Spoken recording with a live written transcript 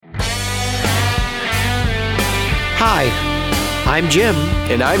Hi, I'm Jim.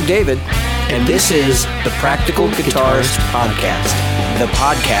 And I'm David. And this is the Practical Guitarist Podcast. The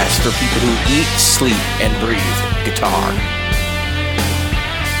podcast for people who eat, sleep, and breathe guitar.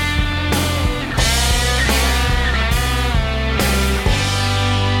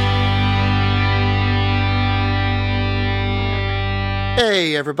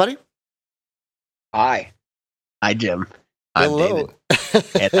 Hey, everybody. Hi. Hi, Jim. I'm Hello. David.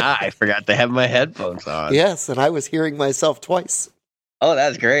 And I forgot to have my headphones on. Yes, and I was hearing myself twice. Oh,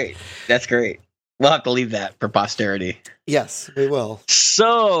 that's great. That's great. We'll have to leave that for posterity. Yes, we will.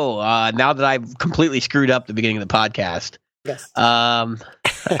 So, now that I've completely screwed up the beginning of the podcast, Yes. I'm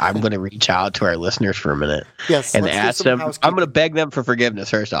going to reach out to our listeners for a minute. Yes. And let's do ask some them. I'm housekeeping. going to beg them for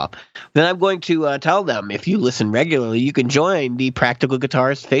forgiveness first off. Then I'm going to tell them if you listen regularly, you can join the Practical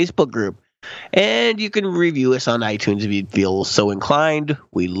Guitarist Facebook group, and you can review us on iTunes if you feel so inclined.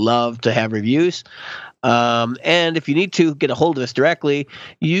 We love to have reviews. And if you need to get a hold of us directly,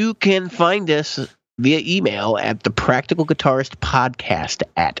 you can find us via email at the Practical Guitarist Podcast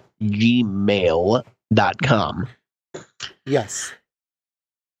at gmail.com. Yes.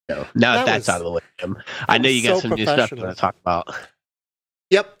 So now That that's was- out of the way, Jim. I know you got so some new stuff you professional. want to talk about.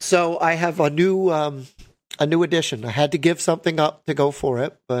 Yep. So I have a new edition. I had to give something up to go for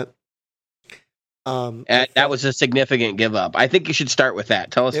it, but That was a significant give up. I think you should start with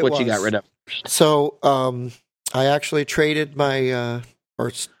that. Tell us It what you got was. rid of. So I actually traded my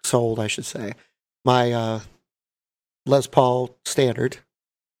or sold, I should say, my Les Paul Standard.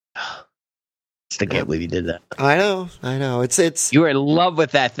 I can't believe you did that. I know. It's You were in love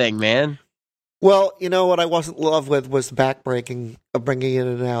with that thing, man. well, you know what I wasn't in love with was the back breaking of bringing it in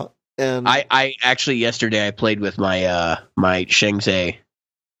and out. And I actually yesterday I played with my my Shengzai,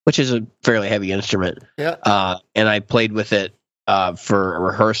 which is a fairly heavy instrument. yeah, And I played with it for a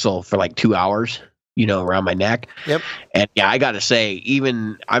rehearsal for like 2 hours, around my neck. Yep. And yeah, I got to say,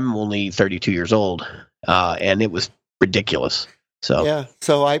 even I'm only 32 years old, and it was ridiculous. So yeah.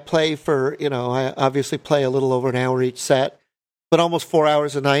 So I play for I obviously play a little over an hour each set, but almost 4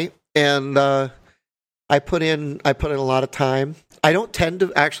 hours a night. And I put in a lot of time. I don't tend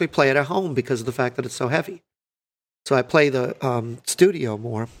to actually play it at home because of the fact that it's so heavy. So I play the studio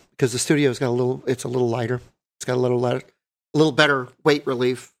more because the studio's got it's a little lighter. It's got a little better weight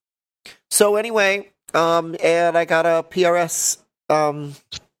relief. So anyway, and I got a PRS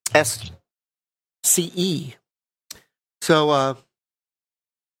SCE. So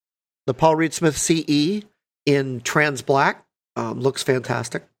the Paul Reed Smith CE in trans black looks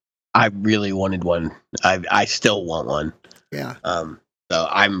fantastic. I really wanted one. I still want one. Yeah. So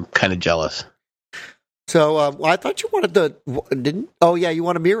I'm kind of jealous. So I thought you wanted you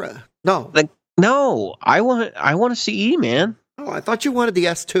want a Mira? No. No, I want a CE, man. Oh, I thought you wanted the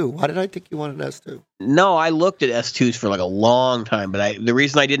S2. Why did I think you wanted an S2? No, I looked at S2s for like a long time, but the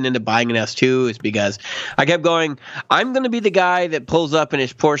reason I didn't end up buying an S2 is because I kept going, I'm going to be the guy that pulls up in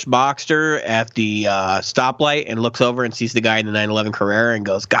his Porsche Boxster at the stoplight and looks over and sees the guy in the 911 Carrera and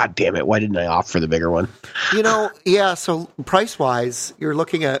goes, God damn it, why didn't I opt for the bigger one? Yeah, so price-wise, you're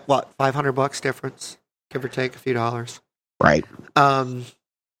looking at, what, $500 difference, give or take a few dollars. Right.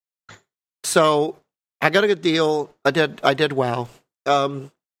 So I got a good deal. I did well.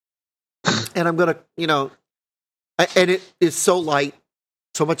 And I'm going to, and it is so light,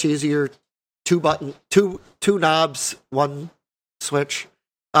 so much easier. Two knobs, one switch.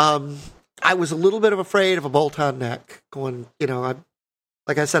 I was a little bit afraid of a bolt-on neck going,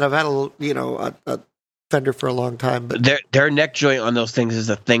 like I said, I've had a Fender for a long time, but Their neck joint on those things is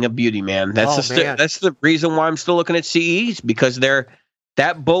a thing of beauty, man. That's that's the reason why I'm still looking at CEs, because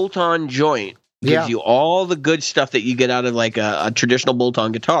that bolt-on joint gives you all the good stuff that you get out of like a traditional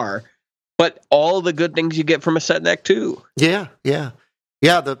bolt-on guitar, but all the good things you get from a set neck too. Yeah.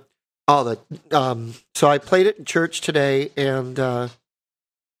 So I played it in church today, and I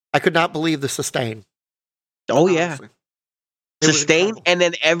could not believe the sustain. Oh yeah, honestly. It was sustain, incredible. and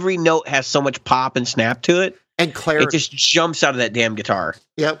then every note has so much pop and snap to it. And clarity. It just jumps out of that damn guitar.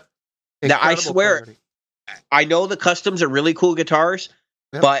 Yep. Now, I Incredible swear, clarity. I know the customs are really cool guitars,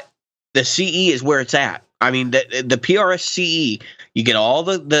 Yep. but the CE is where it's at. I mean, the PRS CE, you get all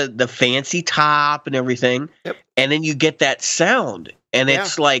the fancy top and everything, Yep. and then you get that sound. And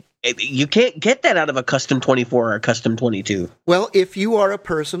it's like, you can't get that out of a custom 24 or a custom 22. Well, if you are a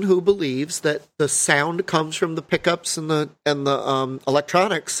person who believes that the sound comes from the pickups and the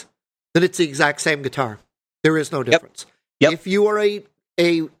electronics, then it's the exact same guitar. There is no difference. Yep. If you are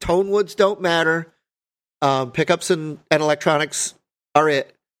a tone woods don't matter, pickups and electronics are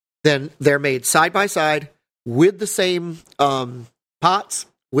it, then they're made side by side with the same pots,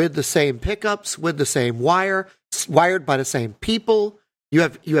 with the same pickups, with the same wire, wired by the same people. You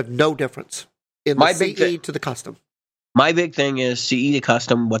have no difference in the CE to the custom. My big thing is CE to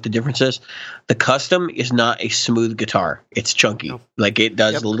custom. What the difference is, the custom is not a smooth guitar. It's chunky. No. Like it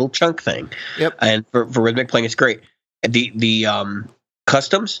does a little chunk thing. Yep. And for rhythmic playing, it's great. The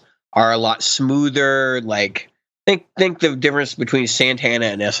customs are a lot smoother. Like think the difference between Santana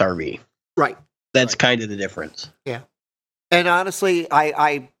and SRV. Right. That's kind of the difference. Yeah. And honestly,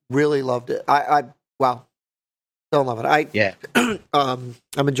 I really loved it. I still love it. I'm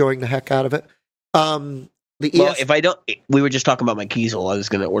enjoying the heck out of it. If I don't, we were just talking about my Kiesel. I was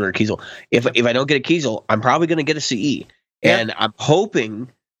going to order a Kiesel. If I don't get a Kiesel, I'm probably going to get a CE. And I'm hoping,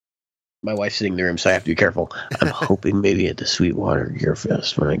 my wife's sitting in the room, so I have to be careful. I'm hoping maybe at the Sweetwater Gear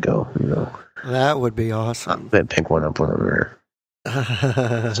Fest when I go, That would be awesome. I'm going to pick one up on her.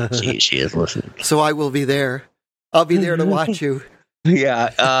 She is listening. So I will be there. I'll be there to watch you.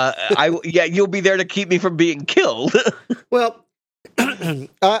 Yeah. You'll be there to keep me from being killed. Well,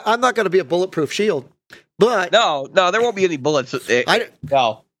 I'm not going to be a bulletproof shield. But no, there won't be any bullets. I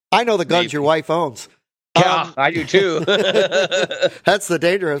know the guns your wife owns. Yeah, I do too. That's the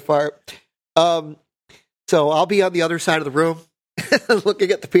dangerous part. So I'll be on the other side of the room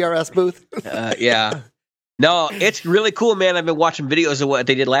looking at the PRS booth. Yeah. No, it's really cool, man. I've been watching videos of what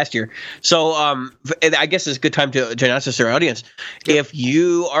they did last year. So I guess it's a good time to announce this to our audience. Yep. If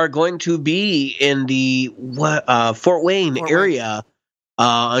you are going to be in the Fort Wayne area,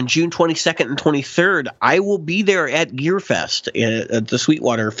 on June 22nd and 23rd, I will be there at GearFest at the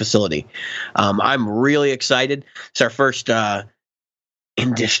Sweetwater facility. I'm really excited. It's our first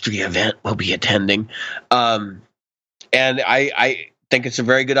industry event we'll be attending. And I think it's a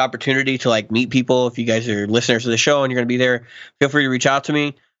very good opportunity to meet people. If you guys are listeners of the show and you're going to be there, feel free to reach out to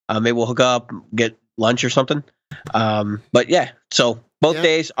me. Maybe we'll hook up, get lunch or something. But yeah, so both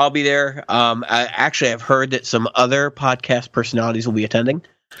days I'll be there. I've heard that some other podcast personalities will be attending.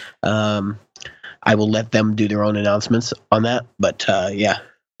 I will let them do their own announcements on that. But yeah.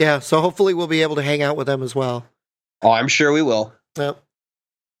 Yeah, so hopefully we'll be able to hang out with them as well. Oh, I'm sure we will. Yep.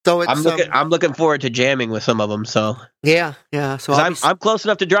 So it's, I'm looking forward to jamming with some of them. So yeah. So I'm close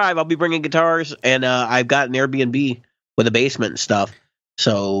enough to drive. I'll be bringing guitars, and I've got an Airbnb with a basement and stuff,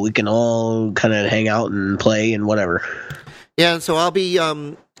 so we can all kind of hang out and play and whatever. Yeah, so I'll be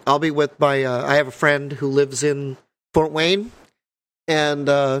with my. I have a friend who lives in Fort Wayne, and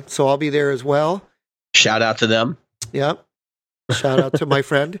so I'll be there as well. Shout out to them. Yep. Shout out to my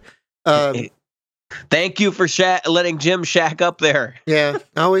friend. Thank you for letting Jim shack up there. Yeah,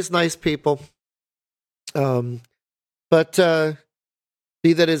 always nice people. But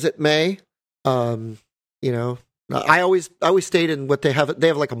be that as it may, I always stayed in what they have. They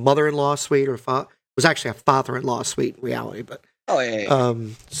have like a mother-in-law suite, or it was actually a father-in-law suite in reality. But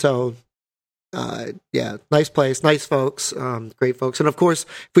nice place, nice folks, great folks, and of course,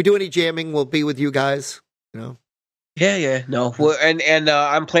 if we do any jamming, we'll be with you guys. Yeah, no. Well, and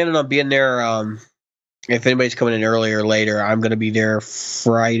I'm planning on being there. If anybody's coming in earlier or later, I'm going to be there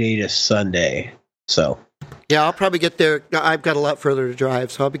Friday to Sunday. So yeah, I'll probably get there. I've got a lot further to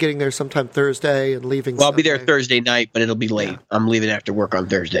drive, so I'll be getting there sometime Thursday and leaving. Well, I'll be there Thursday night, but it'll be late. Yeah. I'm leaving after work on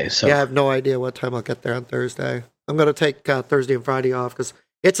Thursday. So yeah, I have no idea what time I'll get there on Thursday. I'm going to take Thursday and Friday off because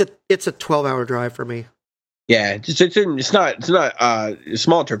it's a 12-hour drive for me. Yeah, it's not a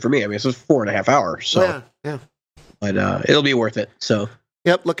small trip for me. I mean, it's 4.5 hours. So yeah. But it'll be worth it. So.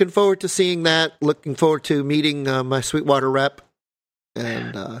 Yep, looking forward to seeing that. Looking forward to meeting my Sweetwater rep.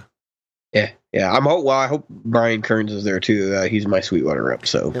 And yeah. I hope Brian Kearns is there too. He's my Sweetwater rep.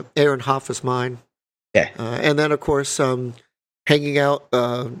 So yep, Aaron Hoff is mine. Yeah, and then of course hanging out,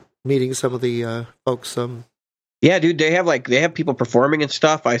 meeting some of the folks. Yeah, dude, they have people performing and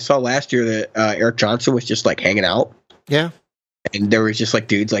stuff. I saw last year that Eric Johnson was just hanging out. Yeah, and there was just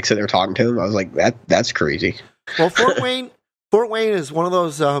dudes sitting there talking to him. I was like, that's crazy. Well, Fort Wayne is one of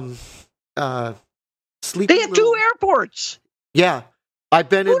those sleepy. They have two airports. Yeah, I've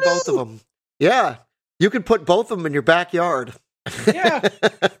been in both of them. Yeah, you can put both of them in your backyard. Yeah,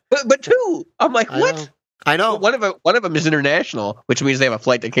 but two. I'm like, what? I know. Well, one of them is international, which means they have a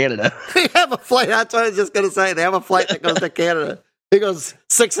flight to Canada. They have a flight. That's what I was just going to say. They have a flight that goes to Canada. It goes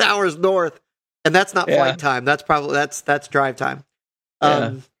 6 hours north, and that's not flight time. That's probably that's drive time.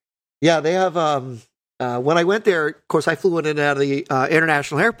 Yeah, they have. When I went there, of course, I flew in and out of the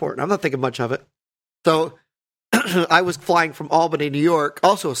international airport. And I'm not thinking much of it. So I was flying from Albany, New York,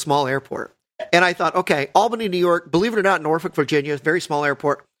 also a small airport. And I thought, okay, Albany, New York, believe it or not, Norfolk, Virginia, very small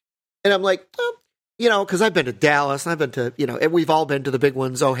airport. And I'm like, because I've been to Dallas, and I've been to, and we've all been to the big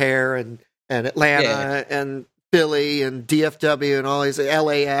ones, O'Hare and Atlanta and Philly and DFW and all these,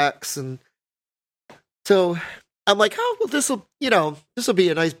 LAX. And So I'm like, oh, well, this will be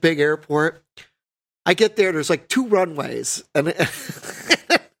a nice big airport. I get there, there's like 2 runways. And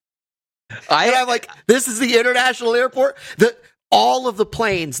I'm like, this is the international airport? All of the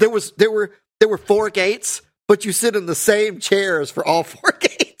planes, there were 4 gates, but you sit in the same chairs for all 4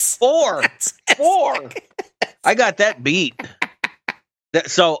 gates. 4. I got that beat.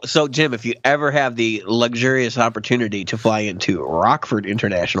 So Jim, if you ever have the luxurious opportunity to fly into Rockford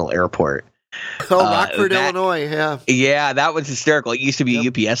International Airport. Rockford, Illinois, yeah. Yeah, that was hysterical. It used to be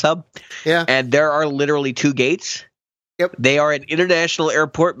a UPS hub. Yeah. And there are literally 2 gates. Yep. They are an international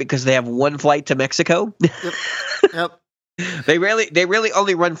airport because they have 1 flight to Mexico. Yep. They really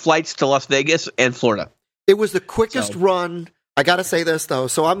only run flights to Las Vegas and Florida. It was the quickest run. I got to say this, though.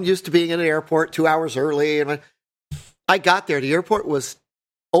 So I'm used to being in an airport 2 hours early. And I got there. The airport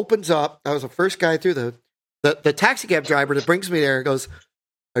opens up. I was the first guy through. The taxi cab driver that brings me there goes,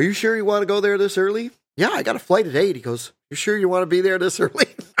 "Are you sure you want to go there this early?" "Yeah, I got a flight at 8. He goes, "You sure you want to be there this early?"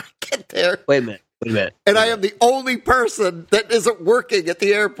 I get there. Wait a minute. And I am the only person that isn't working at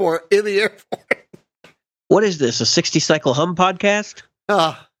the airport, in the airport. What is this, a 60-cycle hum podcast?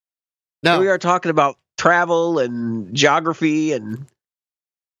 No. We are talking about travel and geography and...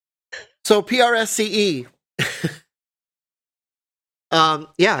 So PRSCE.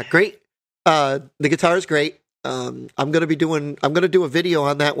 Yeah, great. The guitar is great. I'm going to do a video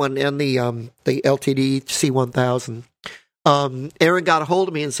on that one and the LTD C1000. Aaron got a hold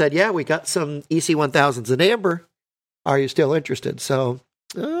of me and said, "Yeah, we got some EC1000s in amber. Are you still interested?" So,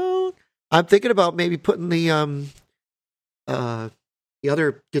 I'm thinking about maybe putting the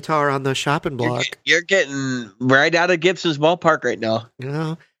other guitar on the shopping block. You're getting right out of Gibson's ballpark right now.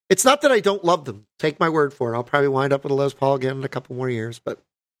 It's not that I don't love them. Take my word for it. I'll probably wind up with a Les Paul again in a couple more years, but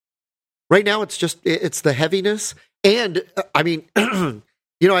right now it's the heaviness. And I mean,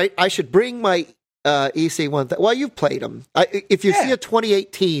 I should bring my EC1000. Well, you've played them. If you see a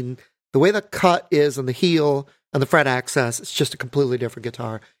 2018, the way the cut is and the heel and the fret access, it's just a completely different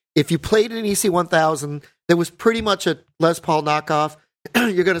guitar. If you played an EC1000 that was pretty much a Les Paul knockoff,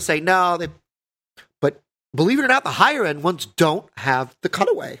 you're going to say, no. But believe it or not, the higher end ones don't have the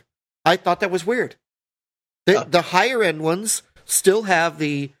cutaway. I thought that was weird. The higher end ones still have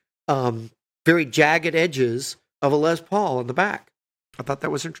the very jagged edges of a Les Paul on the back. I thought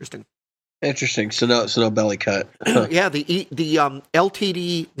that was interesting. Interesting. So no belly cut. Yeah, the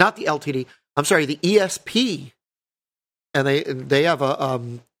LTD, not the LTD. I'm sorry, the ESP, and they have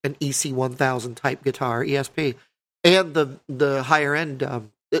an EC1000 type guitar, ESP, and the higher end.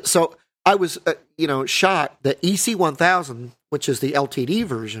 So I was shocked that EC1000, which is the LTD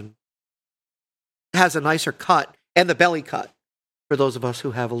version, has a nicer cut and the belly cut for those of us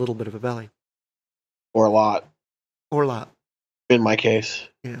who have a little bit of a belly, or a lot. In my case.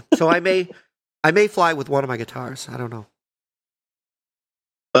 Yeah. So I may fly with one of my guitars. I don't know.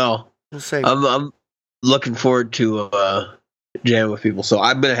 Well, we'll see. I'm looking forward to jamming with people. So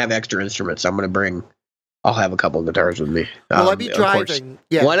I'm going to have extra instruments. I'll have a couple of guitars with me. Well, I'll be driving.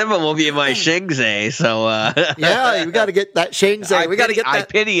 Yeah. One of them will be my Shingze. So yeah, we got to get that Shingze. I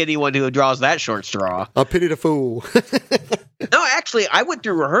pity anyone who draws that short straw. I pity the fool. No, actually, I went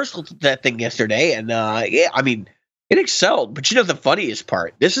through rehearsal to that thing yesterday, and it excelled. But the funniest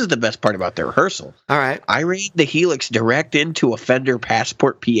part, this is the best part about the rehearsal. All right. I ran the Helix direct into a Fender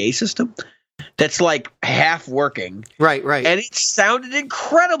Passport PA system that's like half working. Right. And it sounded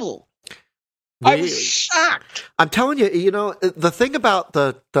incredible. Really? I was shocked. I'm telling you, the thing about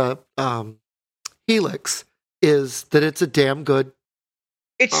the Helix is that it's a damn good.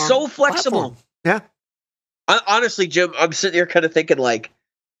 It's so flexible. Platform. Yeah. Honestly, Jim, I'm sitting here kind of thinking, like,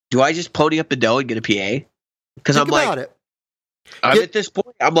 do I just pony up the dough and get a PA? Because I'm like, at this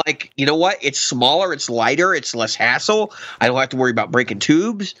point, I'm like, you know what? It's smaller, it's lighter, it's less hassle. I don't have to worry about breaking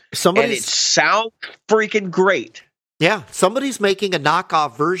tubes. And it sounds freaking great. Yeah, somebody's making a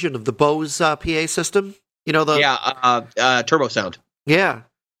knockoff version of the Bose PA system. Turbo Sound. Yeah,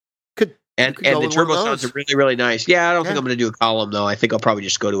 and the Turbo Sounds are really, really nice. Yeah, I don't think I'm going to do a column though. I think I'll probably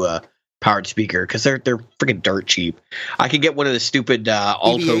just go to a powered speaker because they're freaking dirt cheap. I could get one of the stupid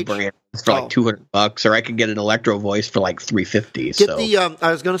Alto brands for like $200, or I could get an Electro Voice for like $350.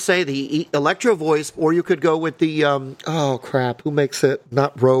 I was going to say the Electro Voice, or you could go with the oh crap, who makes it?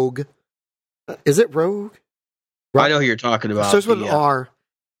 Not Rogue. Is it Rogue? I know who you're talking about. Starts with an R.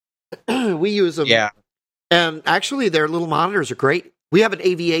 We use them. Yeah. And actually, their little monitors are great. We have an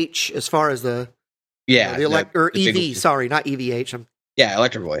AVH as far as the EV. Sorry, not EVH.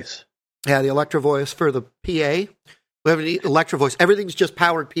 Electro Voice. Yeah, the Electro Voice for the PA. We have an Electro Voice. Everything's just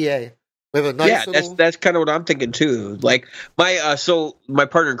powered PA. We have a nice little... that's kind of what I'm thinking too. Like my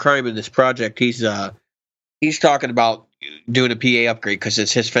partner in crime in this project, he's he's talking about doing a PA upgrade because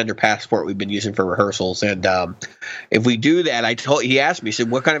it's his Fender Passport we've been using for rehearsals. And if we do that, he asked me, he said,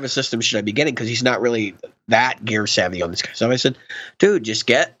 what kind of a system should I be getting? Because he's not really that gear savvy on this kind of stuff. I said, dude, just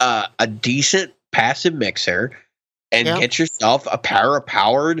get a decent passive mixer and get yourself a pair of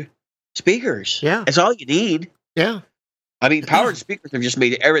powered speakers. Yeah. That's all you need. Yeah. I mean, powered speakers have just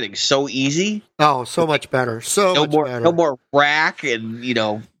made everything so easy. Oh, so much better. No more rack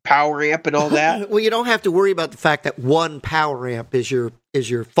and, power amp and all that. Well, you don't have to worry about the fact that one power amp is your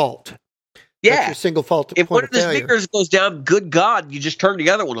fault. Yeah. That's your single fault. If one of the speakers goes down, good God, you just turn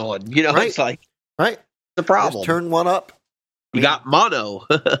the other one on. Right. It's like the problem. Just turn one up. You got mono.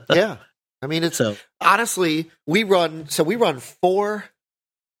 Yeah. I mean, honestly, we run 4.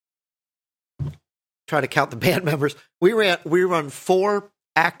 Try to count the band members. We run 4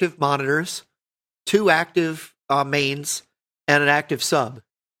 active monitors, 2 active mains, and an active sub,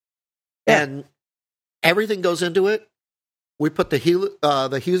 and everything goes into it. We put the Hughes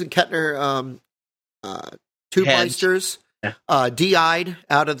and Kettner tube meisters, DI'd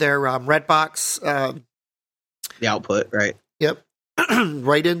out of their red box. The output, right? Yep,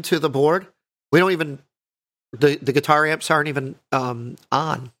 right into the board. We don't even the guitar amps aren't even on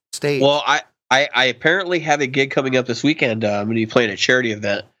stage. Well, I apparently have a gig coming up this weekend. I'm going to be playing a charity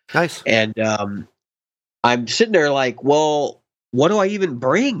event. Nice. And I'm sitting there like, well, what do I even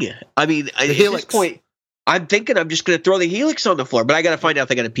bring? I mean, at this point, I'm thinking I'm just going to throw the Helix on the floor, but I got to find out if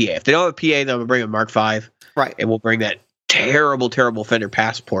they got a PA. If they don't have a PA, then I'm going to bring a Mark V. Right. And we'll bring that terrible, terrible Fender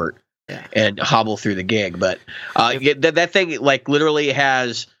Passport and hobble through the gig. But that thing, like, literally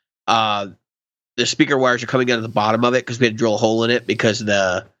has the speaker wires are coming out of the bottom of it because we had to drill a hole in it because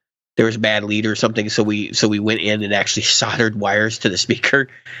there was a bad lead or something, so we went in and actually soldered wires to the speaker.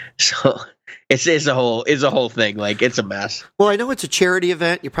 So it's a whole thing. Like, it's a mess. Well, I know it's a charity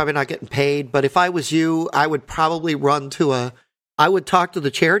event. You're probably not getting paid, but if I was you, I would probably I would talk to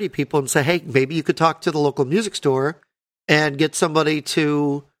the charity people and say, hey, maybe you could talk to the local music store and get somebody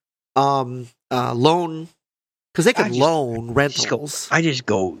to loan, because they can loan rentals. I just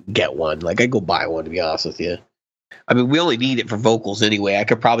go get one. Like, I go buy one, to be honest with you. I mean, we only need it for vocals anyway. I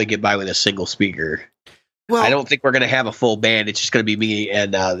could probably get by with a single speaker. Well, I don't think we're going to have a full band. It's just going to be me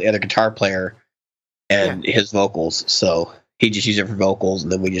and the other guitar player and his vocals. So he just uses it for vocals,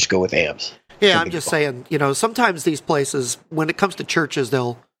 and then we just go with amps. Yeah, I'm just saying, sometimes these places, when it comes to churches,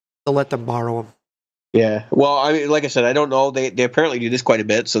 they'll let them borrow them. Yeah. Well, I mean, like I said, I don't know. They apparently do this quite a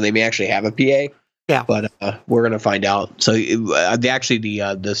bit, so they may actually have a PA. Yeah. But we're going to find out. So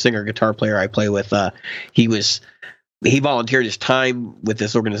the singer guitar player I play with, he volunteered his time with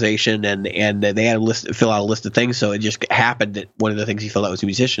this organization, and they had fill out a list of things. So it just happened that one of the things he filled out was a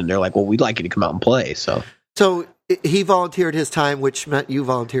musician. They're like, well, we'd like you to come out and play. So he volunteered his time, which meant you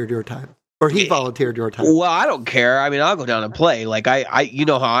volunteered your time, or he volunteered your time. Well, I don't care. I mean, I'll go down and play. Like I you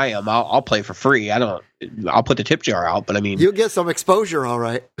know how I am. I'll play for free. I'll put the tip jar out, but I mean, you'll get some exposure, all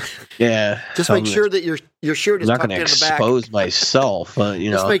right. Yeah. Just make sure that your shirt is tucked in the back. I'm not going to expose myself.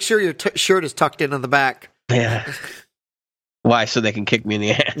 Just make sure your shirt is tucked in the back. Yeah. Why? So they can kick me in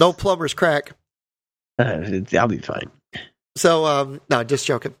the ass. No plumber's crack. I'll be fine. So, no, just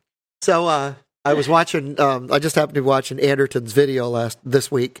joking. So, I was watching. I just happened to be watching Anderton's video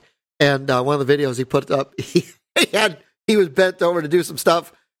this week, and one of the videos he put up, he was bent over to do some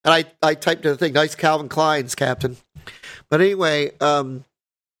stuff, and I typed in a thing, nice Calvin Klein's, Captain. But anyway,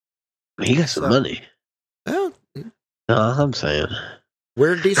 he got some money. Well, I'm saying.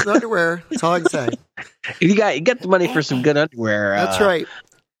 Wearing decent underwear. That's all I can say. If you got the money for some good underwear. That's right.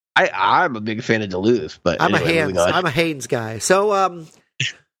 I'm a big fan of Duluth, but I'm a Hanes guy. So and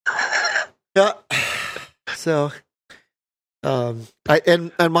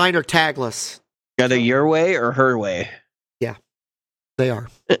mine are tagless. Got a your way or her way? Yeah, they are.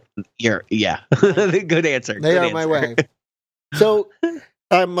 Good answer. They are my way. So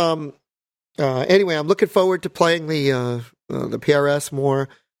I'm anyway, I'm looking forward to playing the PRS more,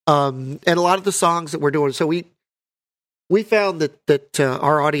 and a lot of the songs that we're doing. So we found that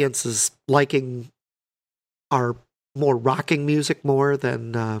our audience is liking our more rocking music more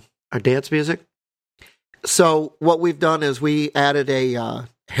than our dance music. So what we've done is we added a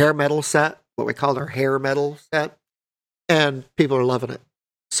hair metal set, what we called our hair metal set, and people are loving it.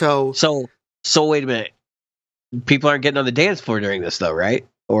 So wait a minute. People aren't getting on the dance floor during this, though, right?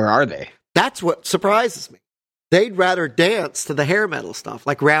 Or are they? That's what surprises me. They'd rather dance to the hair metal stuff,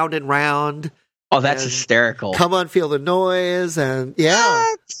 like Round and Round. Oh, that's hysterical. Come on, Feel the Noise. And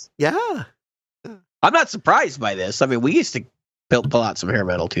yeah. I'm not surprised by this. I mean, we used to pull out some hair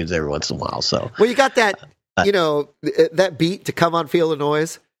metal tunes every once in a while. So, well, you got that, that beat to Come on, Feel the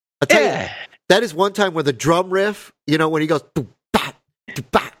Noise. I tell you, that is one time where the drum riff, when he goes, "Doo-bah,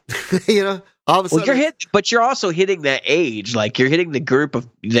 doo-bah," all of a sudden. Well, but you're also hitting that age. Like, you're hitting the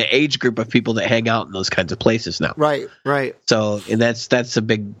age group of people that hang out in those kinds of places now. Right. So, and that's a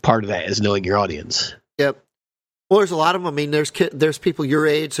big part of that, is knowing your audience. Yep. Well, there's a lot of them. I mean, there's people your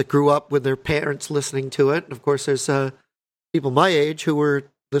age that grew up with their parents listening to it. And of course, there's people my age who were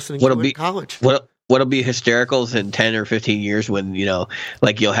listening to it in college. What'll be hysterical is in 10 or 15 years when,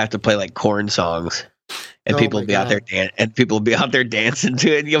 like, you'll have to play like Korn songs and people will be out there people will be out there dancing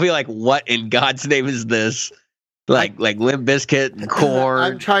to it. And you'll be like, what in God's name is this? Like Limp Bizkit and Korn.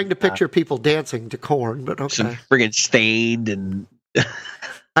 I'm trying to picture people dancing to Korn, but okay. Some friggin' Stained and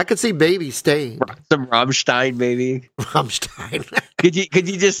I could see Baby Stained. Some Rammstein, maybe. Rammstein. Could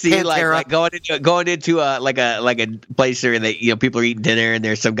you just see like going into a place where they people are eating dinner and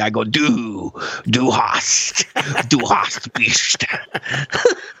there's some guy going du hast bist.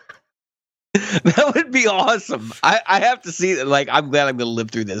 That would be awesome. I have to see that. Like, I'm glad I'm going to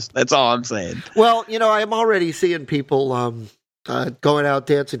live through this. That's all I'm saying. Well, I'm already seeing people going out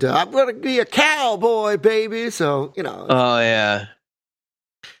dancing to "I'm going to be a cowboy, baby." So Oh yeah.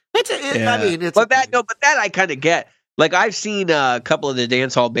 I mean, it's but that I kind of get. Like, I've seen a couple of the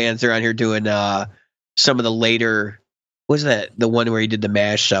dance hall bands around here doing some of the later. What was that? The one where he did the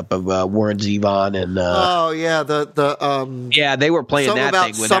mashup of Warren Zevon and yeah, they were playing that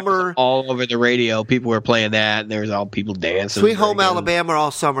thing when summer, that was all over the radio. People were playing that, and there was all people dancing. Sweet Home Alabama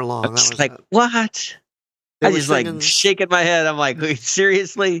all summer long. I was like, what? I just like shaking my head. I'm like,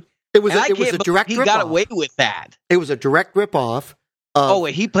 seriously? It was a direct. He got away with that. It was a direct ripoff. And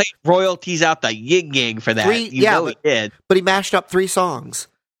he played royalties out the yin yang for that. He did. But he mashed up 3 songs.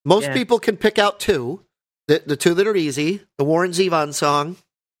 Most people can pick out 2. The 2 that are easy. The Warren Zevon song.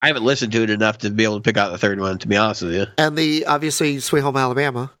 I haven't listened to it enough to be able to pick out the third one, to be honest with you. And obviously, Sweet Home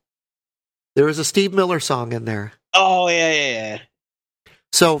Alabama. There was a Steve Miller song in there. Oh, yeah.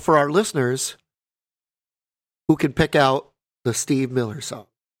 So for our listeners who can pick out the Steve Miller song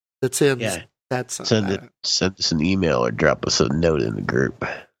that's in that song. Send us an email or drop us a note in the group.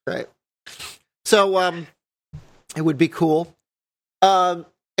 Right. So it would be cool.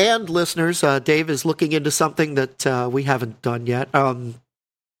 And listeners, Dave is looking into something that we haven't done yet.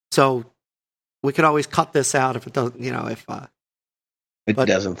 So we could always cut this out if it doesn't, if it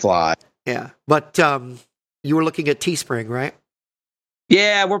doesn't fly. Yeah. But you were looking at Teespring, right?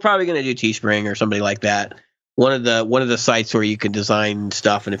 Yeah, we're probably going to do Teespring or somebody like that. One of the sites where you can design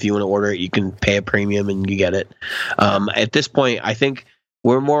stuff, and if you want to order it, you can pay a premium and you get it. At this point, I think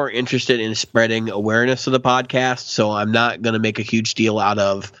we're more interested in spreading awareness of the podcast, so I'm not going to make a huge deal out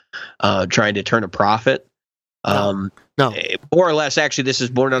of trying to turn a profit. No. More or less, actually, this is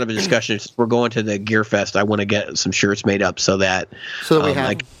born out of a discussion. We're going to the Gear Fest. I want to get some shirts made up so that we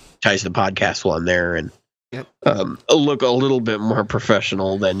have ties the podcast while I'm there and Yep. Look a little bit more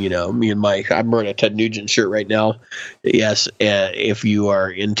professional than, me and Mike. I'm wearing a Ted Nugent shirt right now. Yes, if you are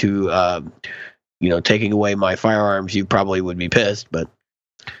into, taking away my firearms, you probably would be pissed. But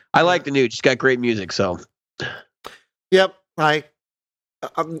I like the Nuge. It's got great music. So, yep, I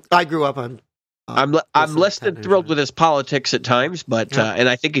grew up on. I'm less than thrilled with his politics at times, but and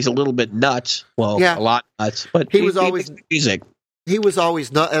I think he's a little bit nuts. Well, a lot nuts. But he was always music. He was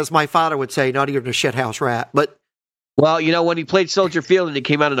always, not, as my father would say, not even a shithouse rat. But when he played Soldier Field and he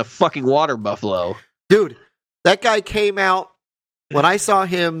came out in a fucking water buffalo, dude, that guy came out when I saw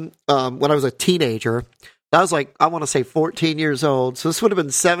him when I was a teenager. I was like, I want to say 14 years old. So this would have been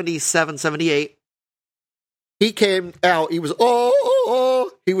 77, 78. He came out. He was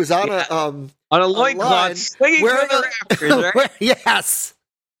he was on a loincloth swinging from the rafters. Right? Yes,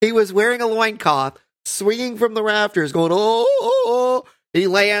 he was wearing a loincloth, swinging from the rafters, going, oh. He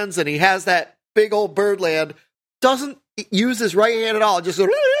lands, and he has that big old bird land. Doesn't use his right hand at all. Just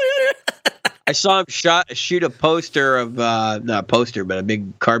I saw him shoot a poster of, not a poster, but a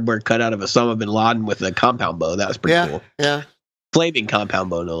big cardboard cutout of Osama bin Laden with a compound bow. That was pretty cool. Yeah. Flaming compound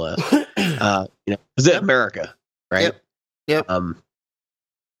bow, no less. Was it America, right? Yep.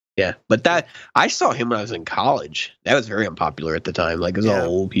 Yeah, but that I saw him when I was in college. That was very unpopular at the time. Like, it was all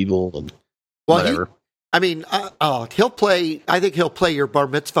old people and whatever. He'll play. I think he'll play your bar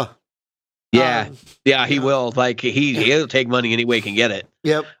mitzvah. Yeah, he will. Like, he'll take money any way he can get it.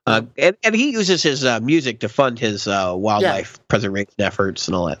 Yep. And he uses his music to fund his wildlife preservation efforts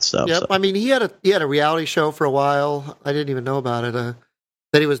and all that stuff. Yep. So. I mean, he had a reality show for a while. I didn't even know about it.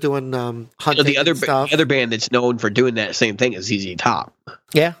 That he was doing hunting. The stuff. other band that's known for doing that same thing is ZZ Top.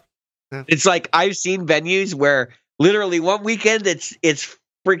 Yeah. It's like I've seen venues where literally one weekend it's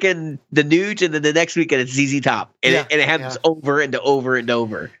freaking the Nuge, and then the next weekend it's ZZ Top, and it happens over and over and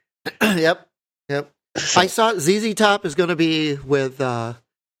over. Yep. Yep. So, I saw ZZ Top is going to be with. I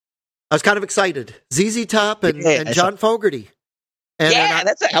was kind of excited. ZZ Top and John Fogerty. And they're not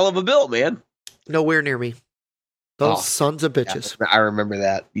that's a hell of a bill, man. nowhere near me. Those sons of bitches. Yeah, I remember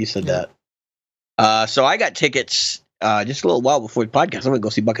that. You said that. So I got tickets just a little while before the podcast. I'm going to go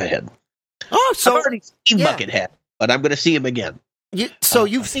see Buckethead. Oh, so I've already seen Buckethead, but I'm going to see him again.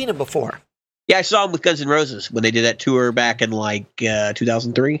 You've seen him before? Yeah, I saw him with Guns N' Roses when they did that tour back in like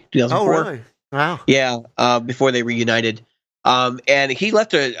 2003, 2004. Oh, really? Wow. Yeah, before they reunited. And he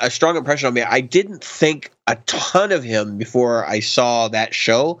left a strong impression on me. I didn't think a ton of him before I saw that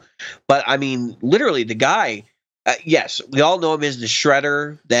show. But, I mean, literally, the guy, yes, we all know him as the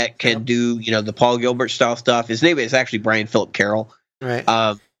shredder that can do, the Paul Gilbert style stuff. His name is actually Brian Philip Carroll.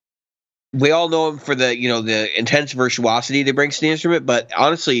 Right. We all know him for the intense virtuosity that he brings to the instrument. But,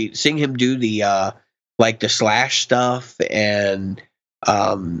 honestly, seeing him do the Slash stuff and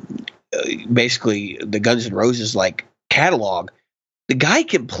basically the Guns N' Roses, catalog, the guy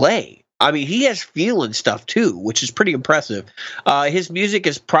can play. I mean, he has feel and stuff too, which is pretty impressive. His music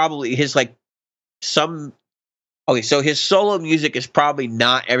is probably so his solo music is probably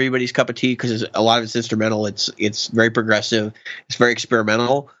not everybody's cup of tea because a lot of it's instrumental. It's very progressive. It's very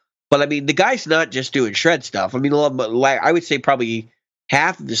experimental. But I mean, the guy's not just doing shred stuff. I mean, I would say probably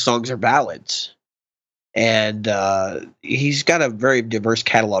half of the songs are ballads, and he's got a very diverse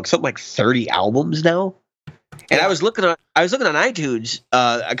catalog. Something like 30 albums now. And I was looking on iTunes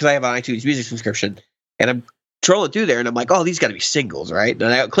because I have an iTunes music subscription, and I'm trolling through there, and I'm like, oh, these got to be singles, right? And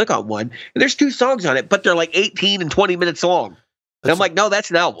I click on one, and there's 2 songs on it, but they're like 18 and 20 minutes long. And I'm like, no, that's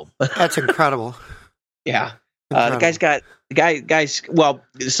an album. That's incredible. Yeah, the guy's. Well,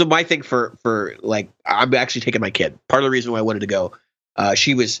 so my thing for I'm actually taking my kid. Part of the reason why I wanted to go,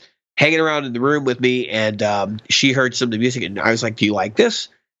 she was hanging around in the room with me, and she heard some of the music, and I was like, do you like this?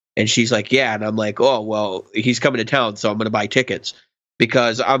 And she's like, yeah. And I'm like, oh, well, he's coming to town, so I'm going to buy tickets.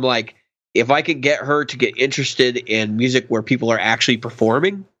 Because I'm like, if I can get her to get interested in music where people are actually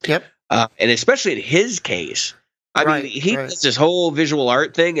performing, yep. And especially in his case, I mean, he does this whole visual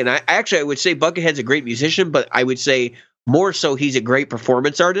art thing. And I would say Buckethead's a great musician, but I would say more so he's a great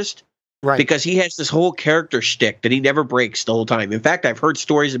performance artist. Right. Because he has this whole character shtick that he never breaks the whole time. In fact, I've heard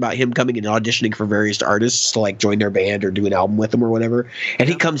stories about him coming and auditioning for various artists to join their band or do an album with them or whatever. And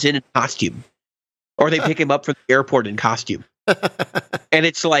he comes in costume. Or they pick him up from the airport in costume. And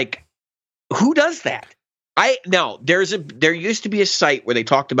it's like, who does that? There used to be a site where they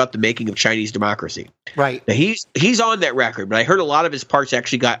talked about the making of Chinese democracy. Right. Now he's on that record, but I heard a lot of his parts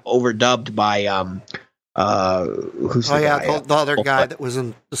actually got overdubbed by who's the guy? The other guy that was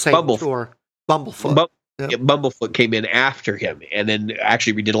in the same tour, Bumblefoot. Bumblefoot came in after him, and then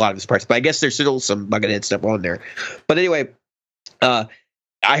actually redid a lot of his parts. But I guess there's still some Buckethead stuff on there. But anyway, I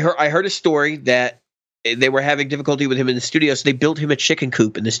heard a story that they were having difficulty with him in the studio, so they built him a chicken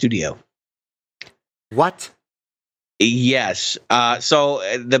coop in the studio. What? Yes. So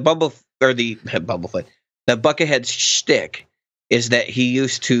the Bumblefoot, the Buckethead shtick is that he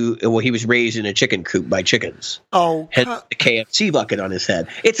was raised in a chicken coop by chickens. Oh, hence the KFC bucket on his head.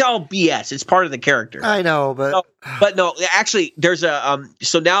 It's all BS. It's part of the character. I know, but no, actually, there's a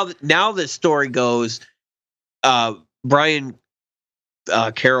so now the story goes, Brian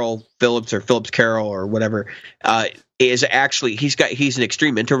Carroll Phillips or Phillips Carroll or whatever is actually he's an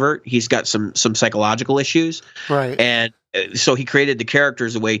extreme introvert. He's got some psychological issues, right? And so he created the character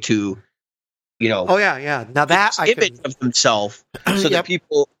as a way to. Oh yeah. Now that image of himself, so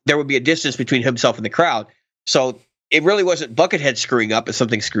that there would be a distance between himself and the crowd. So it really wasn't Buckethead screwing up if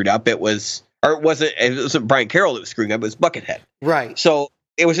something screwed up. It wasn't Brian Carroll that was screwing up. It was Buckethead. Right. So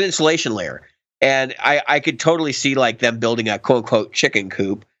it was an insulation layer, and I could totally see them building a quote unquote chicken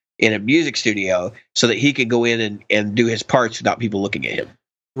coop in a music studio so that he could go in and do his parts without people looking at him.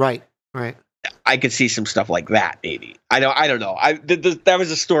 Right. Right. I could see some stuff like that, maybe. I don't know. That was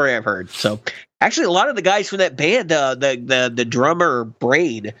a story I've heard. So actually, a lot of the guys from that band, the drummer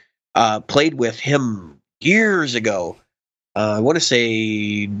Brain, played with him years ago. I want to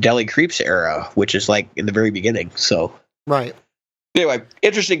say Deli Creeps era, which is in the very beginning. So right. Anyway,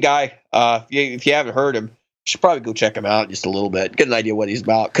 interesting guy. If you haven't heard him, you should probably go check him out just a little bit, get an idea what he's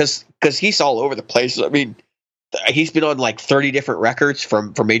about, because he's all over the place. I mean, he's been on 30 different records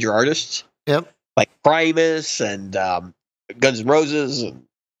from major artists. Yep. Like Primus and Guns N' Roses and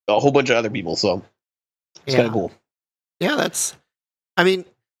a whole bunch of other people. So it's kind of cool. Yeah,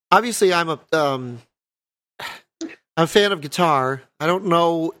 obviously I'm a fan of guitar. I don't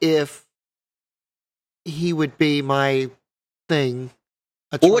know if he would be my thing.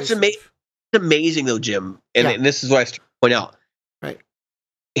 Well, what's amazing though, Jim, and this is what I point out. Right.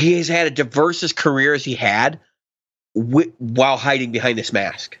 he has had a diverse career as he had while hiding behind this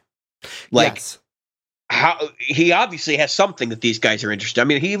mask. Like, yes. how he obviously has something that these guys are interested. I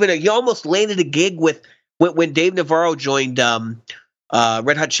mean, he almost landed a gig with when Dave Navarro joined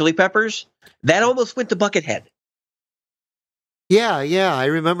Red Hot Chili Peppers. That almost went to Buckethead. Yeah, I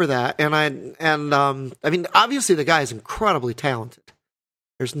remember that. And I mean, obviously the guy is incredibly talented.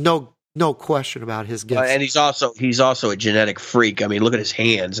 There's no question about his gifts. And he's also a genetic freak. I mean, look at his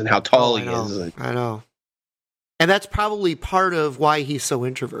hands and how tall he is. I know. And that's probably part of why he's so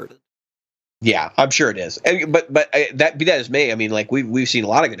introverted. Yeah, I'm sure it is. But that be that as may, I mean, like we've seen a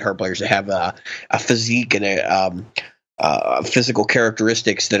lot of guitar players that have a physique and physical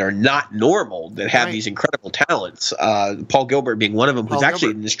characteristics that are not normal, that have these incredible talents. Paul Gilbert being one of them, who's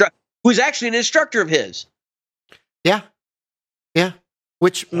actually an instructor of his. Yeah,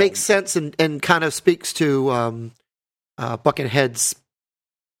 which makes sense and kind of speaks to Buckethead's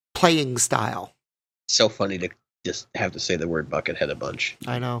playing style. So funny to just have to say the word Buckethead a bunch.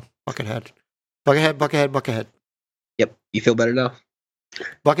 I know, Buckethead. Yep, you feel better now?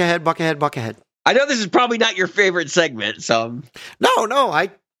 Buckethead. I know this is probably not your favorite segment, so No,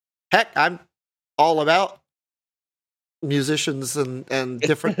 I'm all about musicians and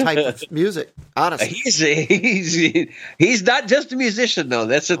different types of music, honestly. He's not just a musician, though.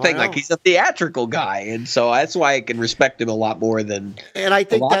 That's the thing. Like, he's a theatrical guy, and so that's why I can respect him a lot more than. And I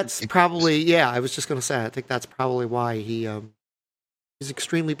think that's probably I was just going to say I think that's probably why he's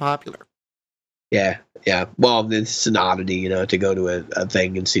extremely popular. Yeah. Well, it's an oddity, to go to a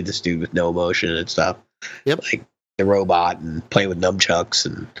thing and see this dude with no emotion and stuff. Yep. Like the robot and playing with nunchucks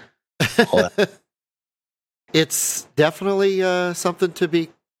and all that. It's definitely something to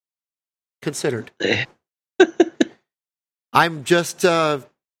be considered. I'm just, I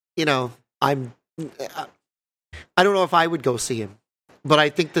don't know if I would go see him, but I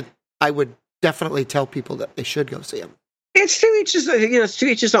think that I would definitely tell people that they should go see him. It's to each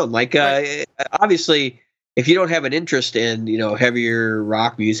his own. Like, obviously, if you don't have an interest in, heavier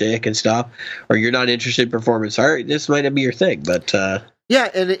rock music and stuff, or you're not interested in performance art, this might not be your thing. But yeah,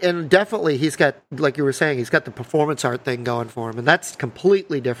 and definitely he's got, like you were saying, he's got the performance art thing going for him, and that's a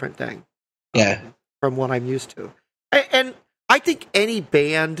completely different thing. Yeah, from what I'm used to, and I think any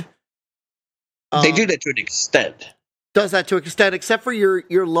band they do that to an extent. Does that to an extent, except for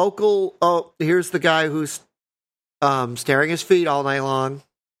your local. Oh, here's the guy who's staring his feet all night long.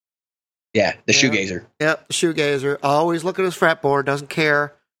 Yeah, the shoegazer. Yep, the shoegazer. Always looking at his fretboard. Doesn't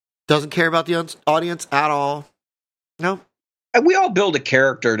care about the audience at all. No. And we all build a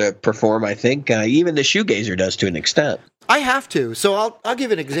character to perform, I think. Even the shoegazer does to an extent. I have to. So I'll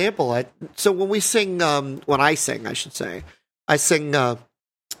give an example. So when we sing, when I sing, I should say, I sing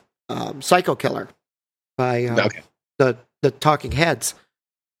Psycho Killer by the Talking Heads.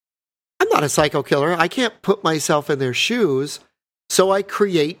 I'm not a psycho killer. I can't put myself in their shoes, so I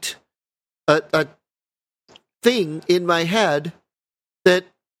create a thing in my head that,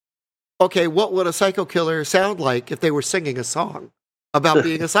 okay, what would a psycho killer sound like if they were singing a song about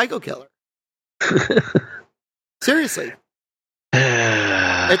being a psycho killer? Seriously.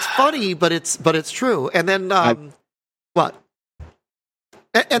 It's funny, but it's true. And then, what?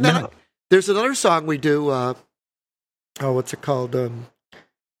 And then there's another song we do, what's it called?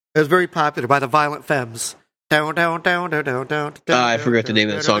 It was very popular by the Violent Femmes. Down. I forget the name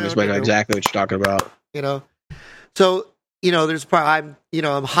of the song. Just might know exactly what you're talking about. So there's I'm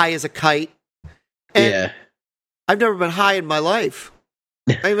high as a kite. And I've never been high in my life.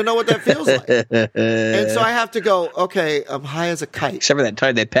 I don't even know what that feels like. And so I have to go, okay, I'm high as a kite. Except for that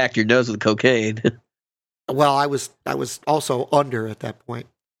time they packed your nose with cocaine. Well, I was also under at that point.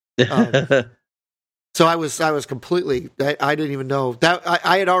 So I was completely. I didn't even know that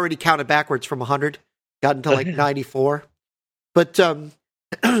I had already counted backwards from 100, gotten to like 94. But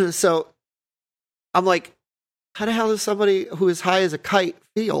so I'm like, how the hell does somebody who is high as a kite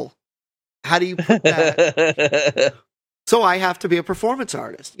feel? How do you put that? So I have to be a performance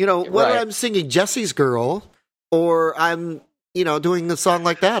artist. Whether I'm singing Jesse's Girl or I'm doing a song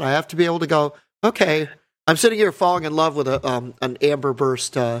like that, I have to be able to go, okay, I'm sitting here falling in love with an Amber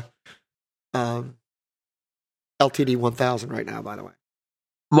Burst. LTD 1000 right now, by the way.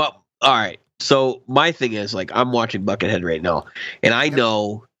 Well, all right. So my thing is, like, I'm watching Buckethead right now, and I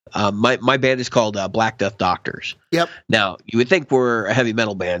know my band is called Black Death Doctors. Yep. Now, you would think we're a heavy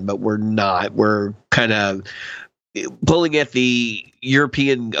metal band, but we're not. We're kind of pulling at the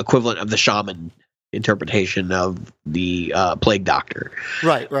European equivalent of the shaman interpretation of the plague doctor.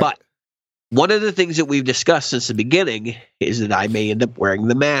 Right. But one of the things that we've discussed since the beginning is that I may end up wearing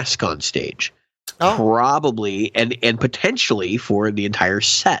the mask on stage. probably and potentially for the entire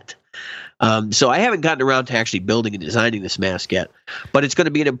set. So I haven't gotten around to actually building and designing this mask yet, but it's going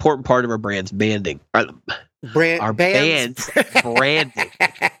to be an important part of our brand's branding. Our band's branding.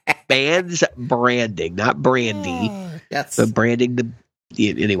 Band's branding, not brandy. Yes. But branding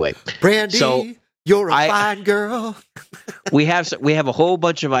anyway. Brandy, so you're a fine girl. we have a whole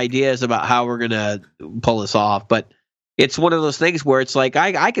bunch of ideas about how we're going to pull this off, but it's one of those things where it's like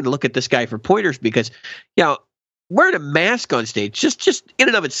I can look at this guy for pointers because, wearing a mask on stage just in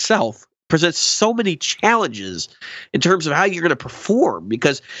and of itself presents so many challenges in terms of how you're going to perform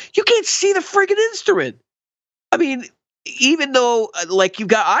because you can't see the friggin' instrument. I mean, even though you've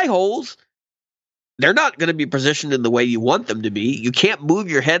got eye holes, they're not going to be positioned in the way you want them to be. You can't move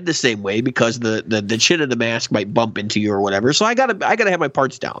your head the same way because the chin of the mask might bump into you or whatever. So I gotta have my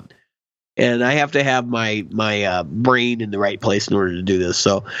parts down, and I have to have my brain in the right place in order to do this.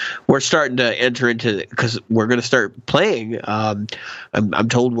 So we're starting to enter into because we're going to start playing. I'm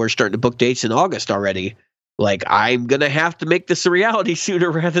told we're starting to book dates in August already. Like I'm going to have to make this a reality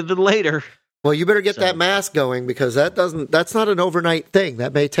sooner rather than later. Well, you better get that mask going because that's not an overnight thing.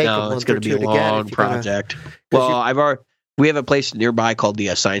 That may take a month or two to get. It's going to be a long project. Well, we have a place nearby called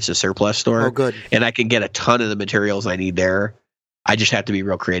the Science and Surplus store. Oh, good. And I can get a ton of the materials I need there. I just have to be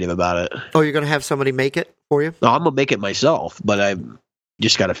real creative about it. Oh, you're going to have somebody make it for you? No, I'm going to make it myself, but I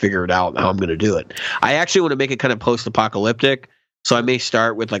just got to figure it out how I'm going to do it. I actually want to make it kind of post-apocalyptic, so I may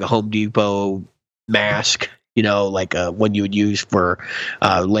start with like a Home Depot mask. One you would use for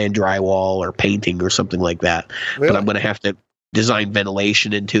land drywall or painting or something like that. Really? But I'm going to have to design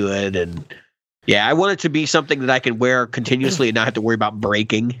ventilation into it. And I want it to be something that I can wear continuously and not have to worry about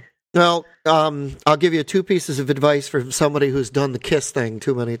breaking. Well, I'll give you 2 pieces of advice from somebody who's done the KISS thing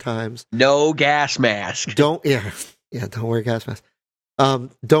too many times. No gas mask. Don't wear a gas mask.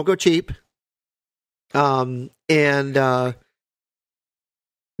 Don't go cheap. And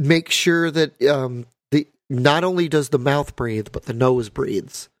make sure that not only does the mouth breathe, but the nose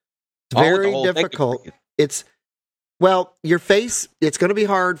breathes. It's very difficult. Your face, it's going to be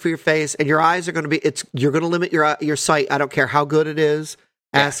hard for your face, and your eyes are going to be, you're going to limit your sight. I don't care how good it is.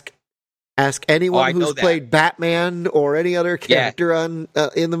 Yeah. Ask anyone who's played Batman or any other character in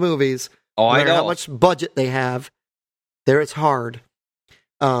the movies. No matter how much budget they have. There it's hard.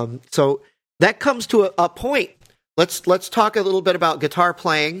 So that comes to a point. Let's talk a little bit about guitar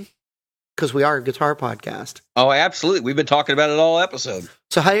playing. Because we are a guitar podcast. Oh, absolutely. We've been talking about it all episode.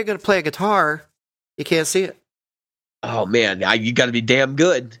 So how are you going to play a guitar? You can't see it. Oh, man. You got to be damn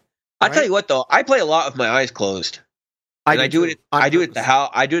good. I'll tell you what, though. I play a lot with my eyes closed. I do it at the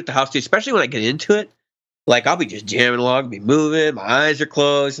house, too, especially when I get into it. Like, I'll be just jamming along, be moving, my eyes are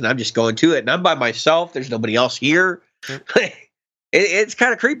closed, and I'm just going to it. And I'm by myself. There's nobody else here. It's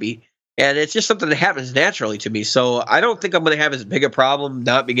kind of creepy. And it's just something that happens naturally to me. So I don't think I'm going to have as big a problem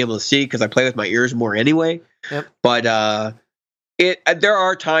not being able to see because I play with my ears more anyway. Yep. But there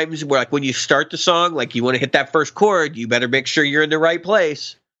are times where, like, when you start the song, like, you want to hit that first chord, you better make sure you're in the right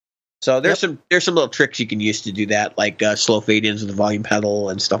place. So there's some little tricks you can use to do that, like slow fade-ins with the volume pedal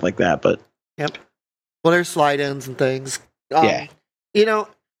and stuff like that. But well, there's slide-ins and things. I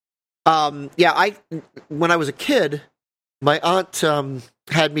when I was a kid, my aunt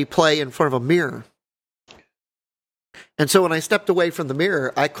had me play in front of a mirror. And so when I stepped away from the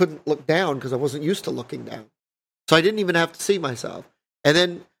mirror, I couldn't look down because I wasn't used to looking down. So I didn't even have to see myself. And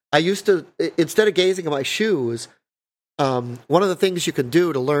then I used to, instead of gazing at my shoes, one of the things you can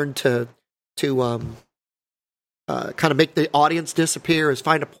do to learn to kind of make the audience disappear is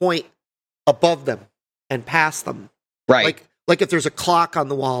find a point above them and past them. Right. Like if there's a clock on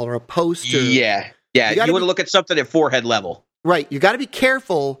the wall or a poster. Yeah. You want to look at something at forehead level. Right. You got to be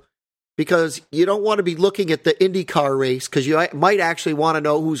careful because you don't want to be looking at the IndyCar race because you might actually want to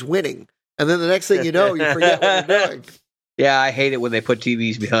know who's winning. And then the next thing you know, you forget what you're doing. Yeah, I hate it when they put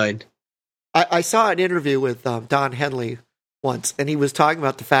TVs behind. I saw an interview with Don Henley once, and he was talking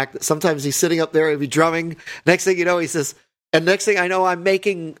about the fact that sometimes he's sitting up there and he'd be drumming. Next thing you know, he says, and next thing I know, I'm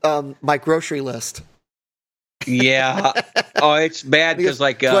making my grocery list. Yeah. Oh, it's bad because,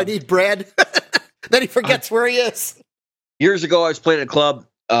 like... do I need bread? Then he forgets where he is. Years ago, I was playing at a club,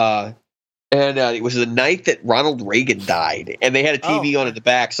 and it was the night that Ronald Reagan died, and they had a TV on at the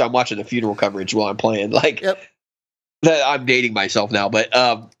back, so I'm watching the funeral coverage while I'm playing. Like, I'm dating myself now, but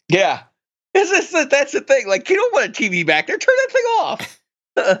yeah, that's the thing. Like, you don't want a TV back there. Turn that thing off.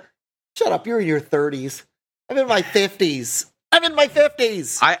 Shut up. You're in your 30s. I'm in my 50s.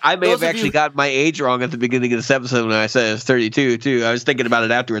 I may have actually got my age wrong at the beginning of this episode when I said I was 32, too. I was thinking about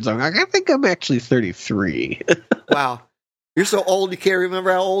it afterwards. I'm like, I think I'm actually 33. Wow. You're so old you can't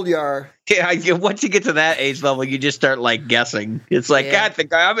remember how old you are. Yeah, once you get to that age level, you just start like guessing. It's like Yeah. I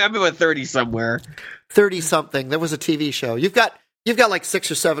think I'm about 30 somewhere. 30-something. There was a TV show. You've got like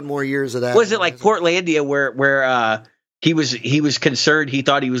 6 or 7 more years of that. Was it like Portlandia where he was concerned? He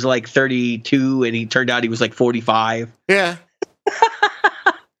thought he was like 32, and he turned out he was like 45. Yeah.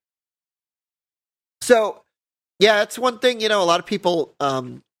 So, yeah, it's one thing. A lot of people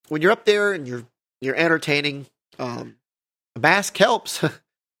when you're up there and you're entertaining, a mask helps,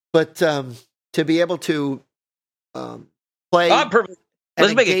 but to be able to play Let's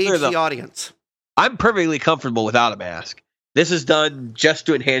and make it engage clear, though. the audience. I'm perfectly comfortable without a mask. This is done just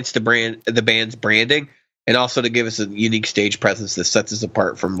to enhance the band's branding, and also to give us a unique stage presence that sets us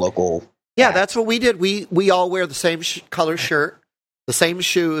apart from local. Yeah, acts. that's what we did. We all wear the same color shirt, the same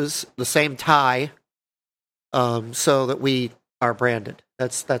shoes, the same tie, so that we are branded.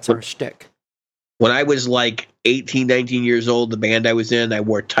 That's our shtick. When I was like 18, 19 years old, the band I was in, I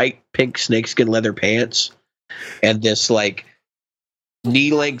wore tight pink snakeskin leather pants and this like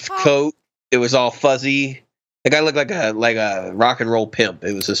knee-length coat. It was all fuzzy. The guy looked like a rock and roll pimp.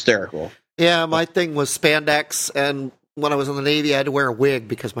 It was hysterical. Yeah, my thing was spandex, and when I was in the Navy, I had to wear a wig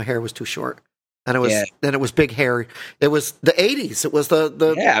because my hair was too short, and it was big hair. It was the '80s. It was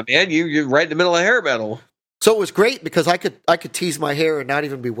the yeah, man. You're right in the middle of hair metal. So it was great because I could tease my hair and not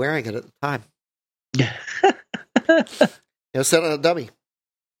even be wearing it at the time. Set on a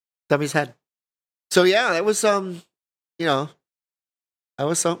dummy's head. So yeah, that was that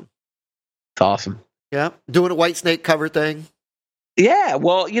was something. It's awesome. Yeah, doing a White Snake cover thing. Yeah,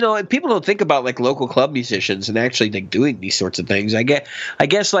 well, people don't think about like local club musicians and actually like doing these sorts of things. I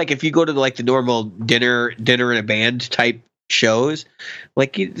guess like if you go to like the normal dinner in a band type shows,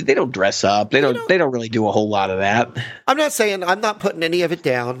 like they don't dress up. They don't really do a whole lot of that. I'm not putting any of it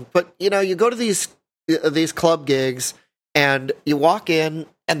down, but you go to these club gigs and you walk in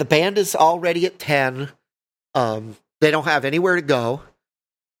and the band is already at 10. They don't have anywhere to go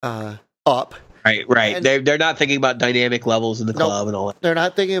up. Right. And they're not thinking about dynamic levels in the club and all that. They're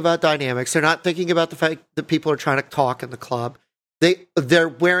not thinking about dynamics. They're not thinking about the fact that people are trying to talk in the club. They're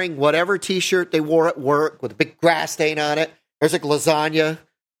wearing whatever T-shirt they wore at work with a big grass stain on it. There's like lasagna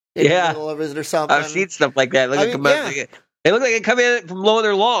in the middle of it or something. I've seen stuff like that. They look like they come in from mowing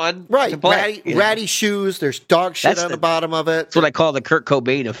their lawn. Right. Ratty shoes. There's dog shit on the bottom of it. That's what I call the Kurt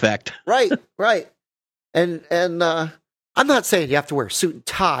Cobain effect. Right. And I'm not saying you have to wear a suit and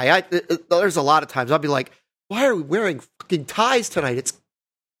tie. There's a lot of times I'll be like, why are we wearing fucking ties tonight? It's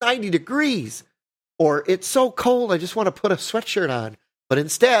 90 degrees. Or it's so cold, I just want to put a sweatshirt on. But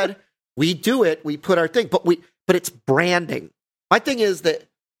instead, we do it. We put our thing. But it's branding. My thing is that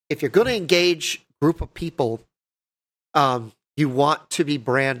if you're going to engage a group of people, you want to be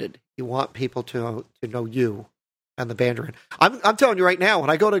branded. You want people to know you and the band you're in. I'm telling you right now, when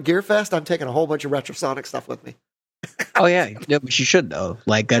I go to Gear Fest, I'm taking a whole bunch of Retrosonic stuff with me. Oh yeah, but you should though.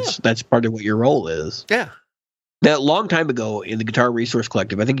 Like that's part of what your role is. Yeah. Now, a long time ago in the Guitar Resource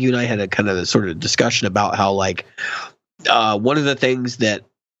Collective, I think you and I had a kind of a sort of discussion about how like one of the things that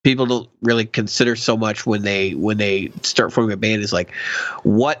people don't really consider so much when they start forming a band is like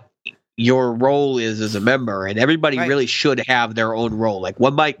what your role is as a member, and everybody really should have their own role. Like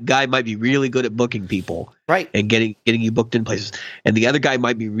one guy might be really good at booking people, right, and getting you booked in places, and the other guy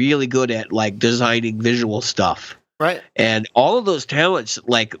might be really good at like designing visual stuff, right. And all of those talents,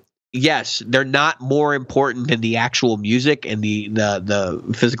 like yes, they're not more important than the actual music and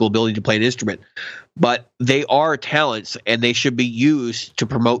the physical ability to play an instrument, but they are talents, and they should be used to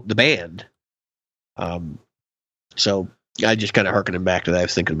promote the band. So. I just kind of harkening back to that. I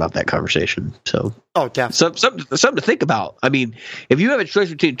was thinking about that conversation. So, definitely. Something to think about. I mean, if you have a choice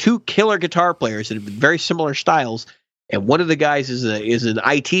between two killer guitar players that have very similar styles, and one of the guys is an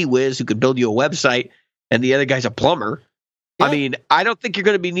IT whiz who could build you a website, and the other guy's a plumber, I mean, I don't think you're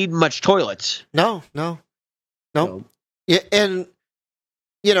going to be needing much toilets. No. So. Yeah, and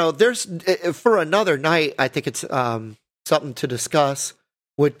there's for another night. I think it's something to discuss.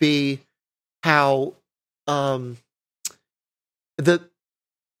 Would be how. The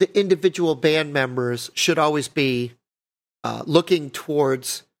individual band members should always be looking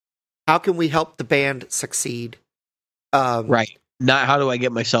towards how can we help the band succeed. Right. Not how do I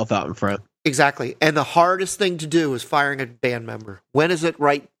get myself out in front. Exactly. And the hardest thing to do is firing a band member. When is it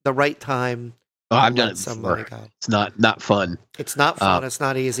the right time? Oh, I've done it before. It's not fun. It's not fun. It's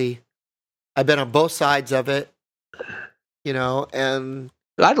not easy. I've been on both sides of it, and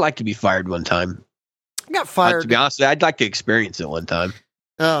I'd like to be fired one time. I got fired. To be honest, I'd like to experience it one time.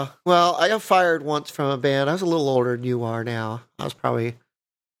 Oh, well, I got fired once from a band. I was a little older than you are now. I was probably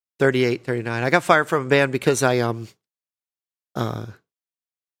 38, 39. I got fired from a band because I I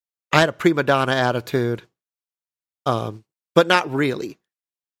had a prima donna attitude, but not really.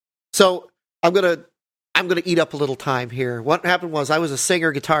 So I'm gonna eat up a little time here. What happened was I was a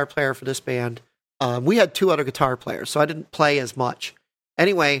singer, guitar player for this band. We had 2 other guitar players, so I didn't play as much.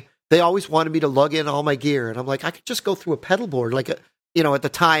 Anyway, they always wanted me to lug in all my gear, and I'm like, I could just go through a pedal board, like at the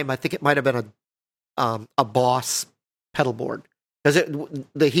time, I think it might have been a Boss pedal board because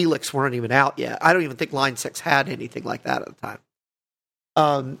the Helix weren't even out yet. I don't even think Line 6 had anything like that at the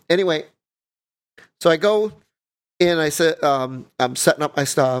time. Anyway, so I go in, I said, I'm setting up my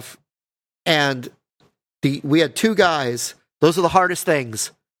stuff, and we had 2 guys. Those are the hardest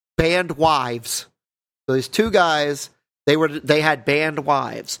things. Band wives. So these 2 guys, they had band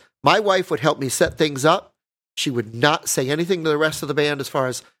wives. My wife would help me set things up. She would not say anything to the rest of the band as far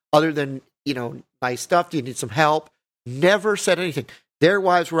as other than, nice stuff. Do you need some help? Never said anything. Their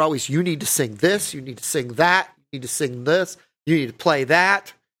wives were always, you need to sing this, you need to sing that, you need to sing this, you need to play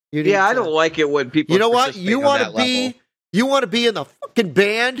that. I don't like it when people. You know what? You want to be in the fucking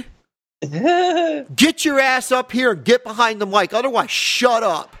band? Get your ass up here and get behind the mic. Otherwise, shut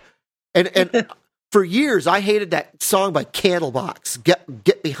up. And for years, I hated that song by Candlebox.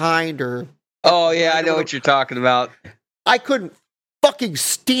 Get behind or. Oh yeah, I know what you're talking about. I couldn't fucking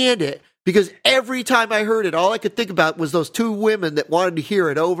stand it because every time I heard it, all I could think about was those 2 women that wanted to hear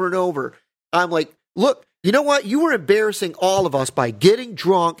it over and over. I'm like, look, you know what? You were embarrassing all of us by getting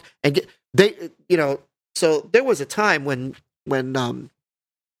drunk and So there was a time when women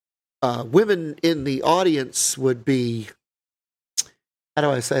in the audience would be, how do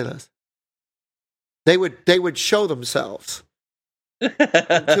I say this? They would show themselves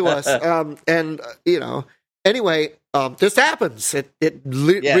to us, anyway, this happens. It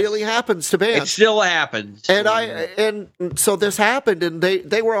really happens to bands. It still happens, and so this happened, and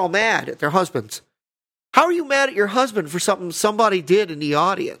they were all mad at their husbands. How are you mad at your husband for something somebody did in the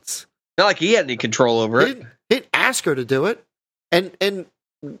audience? Not like he had any control over it. He didn't ask her to do it, and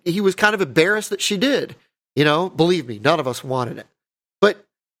he was kind of embarrassed that she did. Believe me, none of us wanted it. But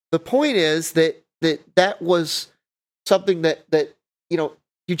the point is that was something that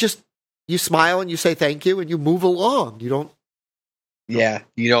you smile and you say thank you and you move along. You don't. Yeah,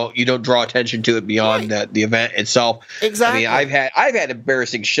 you don't draw attention to it beyond the event itself. Exactly. I mean, I've had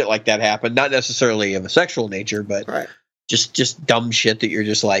embarrassing shit like that happen, not necessarily of a sexual nature, but just dumb shit that you're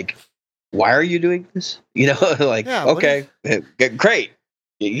just like, why are you doing this? Okay, great.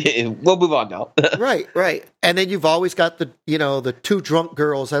 We'll move on now. Right. And then you've always got the 2 drunk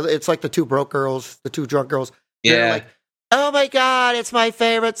girls. It's like the 2 broke girls, the 2 drunk girls. They're like, oh my God, it's my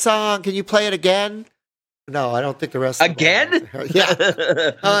favorite song. Can you play it again? No, I don't think the rest of the bar wants to hear it. Yeah. I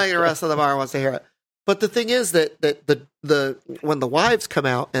don't think the rest of the bar wants to hear it. But the thing is that the when the wives come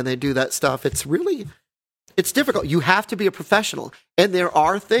out and they do that stuff, it's difficult. You have to be a professional. And there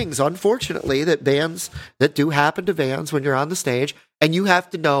are things, unfortunately, that do happen to bands when you're on the stage, and you have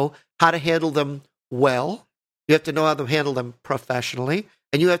to know how to handle them well. You have to know how to handle them professionally,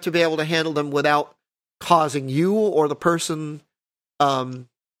 and you have to be able to handle them without causing you or the person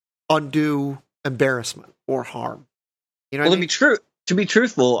undue embarrassment or harm. To be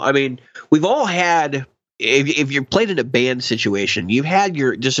truthful, I mean, we've all had, if you're played in a band situation, you've had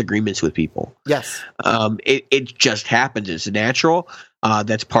your disagreements with people. Yes. It just happens. It's natural.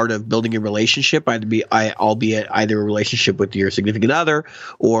 That's part of building a relationship, albeit either a relationship with your significant other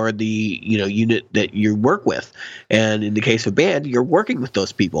or the unit that you work with. And in the case of band, you're working with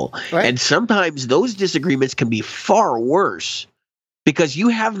those people. Right. And sometimes those disagreements can be far worse because you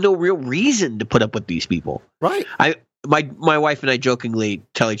have no real reason to put up with these people. Right. My wife and I jokingly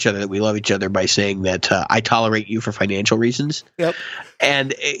tell each other that we love each other by saying that I tolerate you for financial reasons. Yep.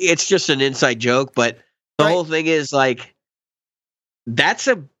 And it's just an inside joke, but the whole thing is like, that's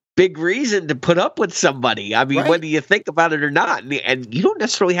a big reason to put up with somebody. I mean, whether you think about it or not, and you don't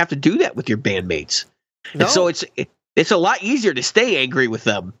necessarily have to do that with your bandmates. No. And so it's a lot easier to stay angry with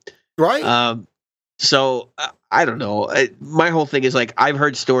them. Right. So I don't know. My whole thing is like, I've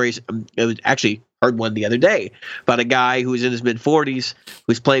heard stories. I was actually heard one the other day about a guy who was in his mid-40s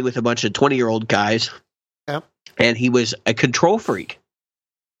who's playing with a bunch of 20-year-old guys. Yep. And he was a control freak.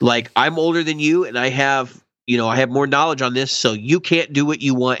 Like, I'm older than you, and I have more knowledge on this, so you can't do what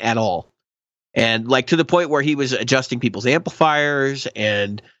you want at all. And like to the point where he was adjusting people's amplifiers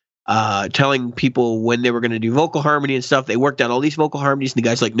and telling people when they were going to do vocal harmony and stuff. They worked out all these vocal harmonies, and the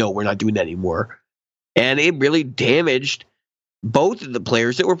guy's like, no, we're not doing that anymore. And it really damaged both of the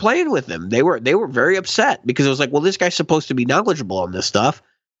players that were playing with him. They were very upset because it was like, well, this guy's supposed to be knowledgeable on this stuff,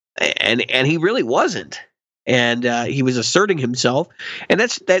 and he really wasn't. and he was asserting himself. And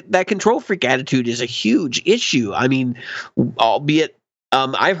that control freak attitude is a huge issue. I mean, albeit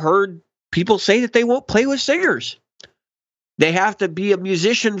I've heard people say that they won't play with singers. They have to be a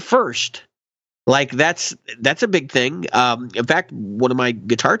musician first. Like that's a big thing. In fact, one of my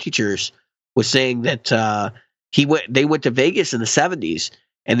guitar teachers was saying that they went to Vegas in the 70s,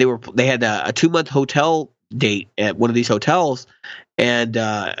 and they had a 2-month hotel date at one of these hotels, and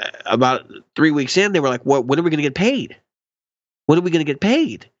about 3 weeks in, they were like, when are we going to get paid? When are we going to get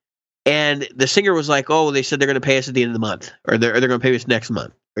paid? And the singer was like, oh, they said they're going to pay us at the end of the month, or they're going to pay us next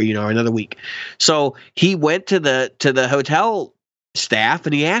month, or another week. So he went to the hotel staff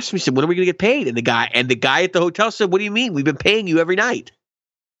and he asked me, he said, when are we going to get paid? And the guy at the hotel said, what do you mean? We've been paying you every night.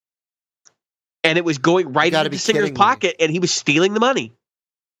 And it was going right into the singer's pocket, and he was stealing the money.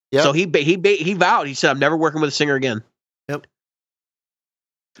 Yep. So he vowed. He said, I'm never working with a singer again. Yep.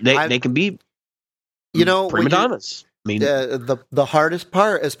 They can be, prima donnas. I mean, the hardest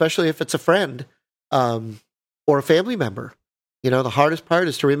part, especially if it's a friend or a family member, the hardest part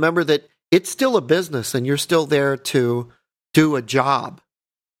is to remember that it's still a business and you're still there to do a job.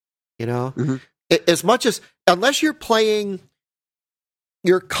 Mm-hmm. As much as, unless you're playing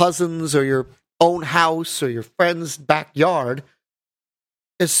your cousins or your own house or your friend's backyard,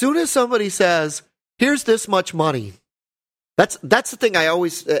 as soon as somebody says, here's this much money, that's the thing I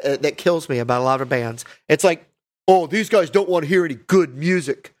always that kills me about a lot of bands. It's like, oh, these guys don't want to hear any good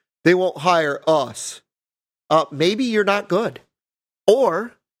music, they won't hire us. Maybe you're not good,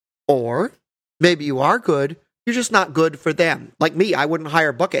 or maybe you are good, you're just not good for them. Like me, I wouldn't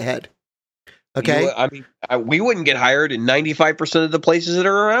hire Buckethead. Okay, we wouldn't get hired in 95% of the places that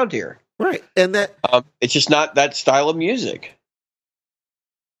are around here. Right, and that it's just not that style of music.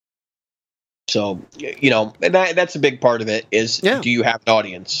 So and that's a big part of it. Is do you have an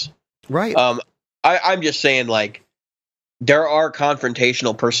audience? Right. I'm just saying, like, there are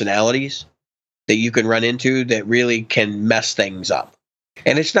confrontational personalities that you can run into that really can mess things up.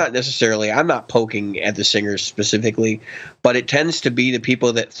 And it's not necessarily, I'm not poking at the singers specifically, but it tends to be the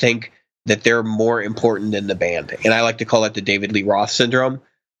people that think that they're more important than the band. And I like to call it the David Lee Roth syndrome,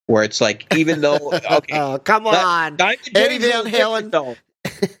 where it's like, even though, okay. Oh, come on. Eddie Van Halen.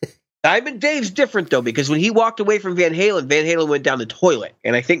 Diamond Dave's different, though, because when he walked away from Van Halen went down the toilet.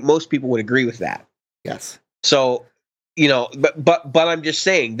 And I think most people would agree with that. Yes. So, but I'm just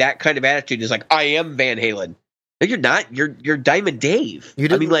saying that kind of attitude is like, I am Van Halen. No, you're not. You're Diamond Dave. You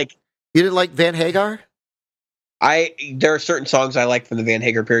didn't like Van Hagar? There are certain songs I like from the Van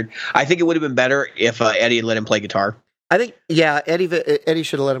Hagar period. I think it would have been better if Eddie had let him play guitar. I think, Eddie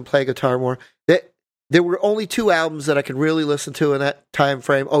should have let him play guitar more. There were only 2 albums that I could really listen to in that time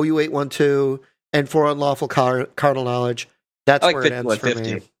frame: OU812 and For Unlawful Carnal Knowledge. That's where it ends for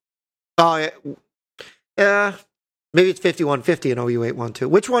me. Oh, yeah. Maybe it's 5150 and OU812.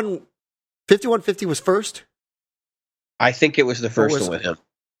 Which one? 5150 was first? I think it was the first one with him.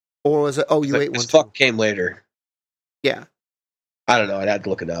 Or was it OU812? This fuck came later. Yeah. I don't know. I'd have to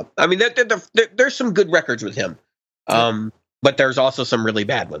look it up. I mean, there's some good records with him. But there's also some really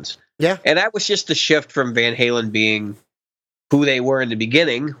bad ones. Yeah. And that was just the shift from Van Halen being who they were in the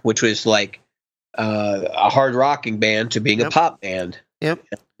beginning, which was like a hard rocking band, to being a pop band. Yep.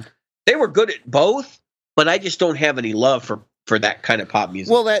 They were good at both, but I just don't have any love for that kind of pop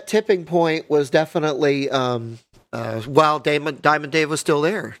music. Well, that tipping point was definitely while Diamond Dave was still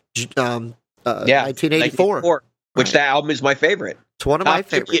there. 1984. Which that album is my favorite. It's one of my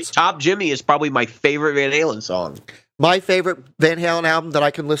favorites. Top Jimmy is probably my favorite Van Halen song. My favorite Van Halen album that I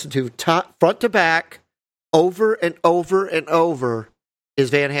can listen to front to back, over and over and over,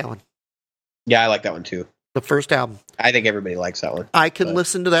 is Van Halen. Yeah, I like that one too. The first album. I think everybody likes that one. I can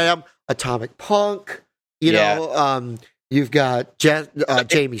listen to that album. Atomic Punk. You've got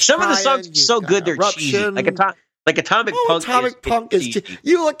Jamie. Some of the songs are so good they're cheesy. Like Atomic Punk. Atomic Punk is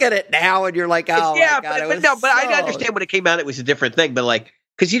you look at it now and you're like, oh yeah, my God, but I understand when it came out it was a different thing. But like,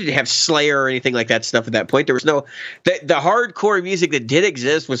 because you didn't have Slayer or anything like that stuff at that point. There was no the hardcore music that did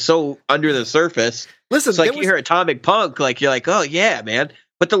exist was so under the surface. Listen, it's like you hear Atomic Punk, like you're like, oh yeah, man.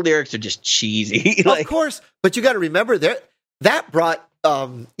 But the lyrics are just cheesy. Of course, but you got to remember that brought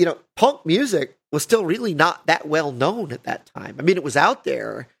punk music was still really not that well known at that time. I mean, it was out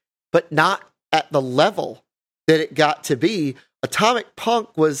there, but not at the level that it got to be. Atomic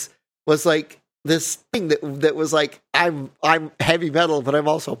Punk was like this thing that was like, I'm heavy metal, but I'm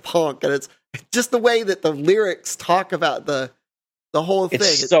also punk, and it's just the way that the lyrics talk about the whole thing.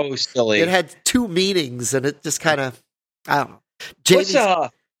 It's so silly. It had 2 meanings, and it just kind of, I don't know. Jamie's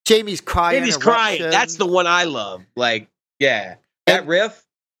crying. Jamie's crying. That's the one I love. Like, yeah, that riff.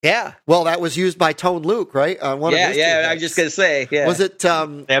 Yeah. Well, that was used by Tone Luke, right? On one of his two I was hits. just gonna say. Yeah. Was it?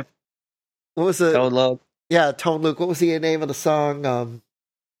 Yep. What was it? Tone Luke. Yeah, Tone Luke. What was the name of the song?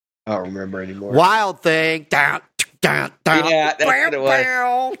 I don't remember anymore. Wild Thing. Down, down, down. Yeah, that's what it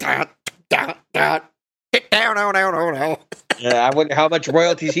was. Down, down, down. Get down, down, down, down, down. Yeah, I wonder how much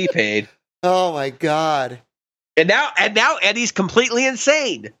royalties he paid. Oh my God. And now Eddie's completely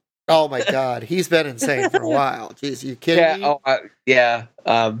insane. Oh my God. He's been insane for a while. Jeez, you kidding me? I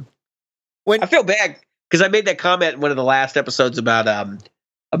feel bad because I made that comment in one of the last episodes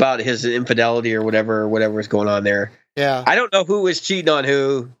about his infidelity or whatever was going on there. Yeah. I don't know who was cheating on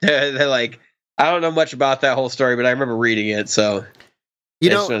who. They're like, I don't know much about that whole story, but I remember reading it. So,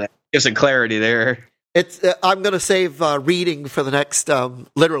 give some clarity there. It's. I'm going to save reading for the next,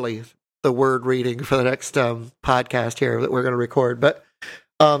 literally the word reading for the next podcast here that we're going to record. But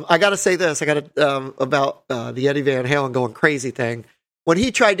I got to say this. I got to about the Eddie Van Halen going crazy thing. When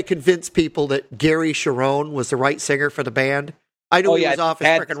he tried to convince people that Gary Cherone was the right singer for the band, I knew he was off his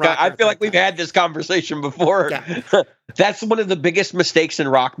freaking rocker. I feel like we've had this conversation before. Yeah. That's one of the biggest mistakes in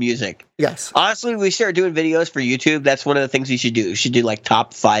rock music. Yes. Honestly, we start doing videos for YouTube. That's one of the things you should do. You should do like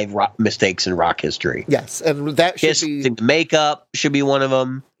top 5 rock mistakes in rock history. Yes, and that should be the makeup should be one of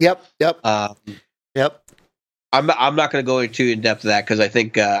them. Yep. Yep. I'm not going to go too in depth to that because I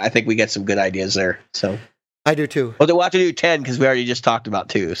think we get some good ideas there. So I do too. Well, then we'll have to do 10 because we already just talked about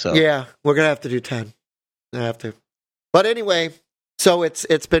 2. So yeah, we're gonna have to do 10. I have to. But anyway, so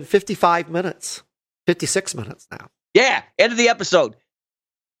it's been 55 minutes, 56 minutes now. Yeah, end of the episode.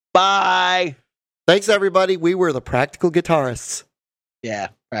 Bye. Thanks, everybody. We were the Practical Guitarists. Yeah,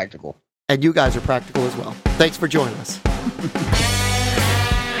 practical. And you guys are practical as well. Thanks for joining us.